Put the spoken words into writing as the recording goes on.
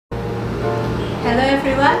Hello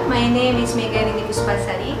everyone, my name is Megarini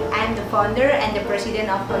Puspasari. I'm the founder and the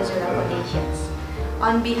president of Hoshizora Foundations.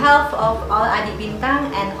 On behalf of all Adik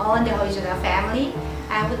Bintang and all the Hoshizora family,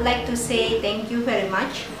 I would like to say thank you very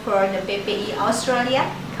much for the PPIA Australia,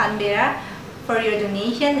 Canberra, for your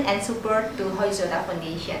donation and support to Hoshizora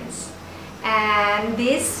Foundations. And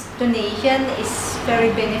this donation is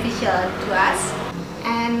very beneficial to us.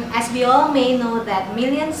 And as we all may know that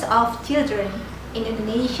millions of children in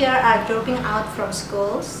Indonesia are dropping out from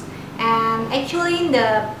schools, and actually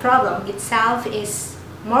the problem itself is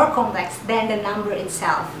more complex than the number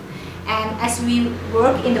itself. And as we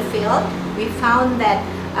work in the field, we found that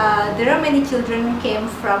there are many children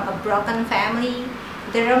came from a broken family.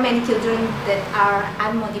 There are many children that are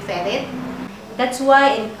unmotivated. That's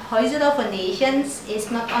why in Hoshizora Foundations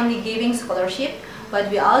is not only giving scholarship, but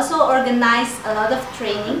we also organize a lot of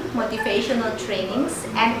training, motivational trainings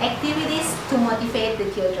and activities to motivate the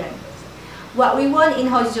children. What we want in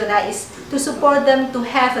Hoshizora is to support them to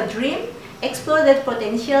have a dream, explore their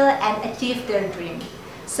potential and achieve their dream.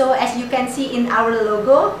 So as you can see in our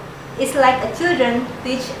logo, it's like a children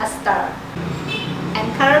reach a star. And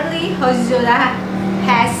currently Hoshizora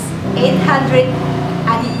has 800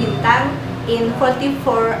 Adik Bintang in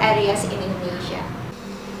 44 areas in Indonesia.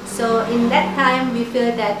 So in that time, we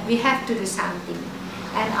feel that we have to do something.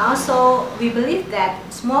 And also, we believe that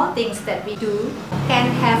small things that we do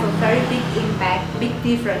can have a very big impact, big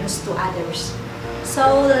difference to others.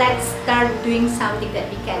 So let's start doing something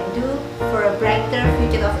that we can do for a brighter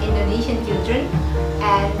future of Indonesian children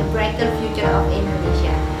and the brighter future of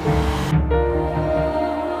Indonesia.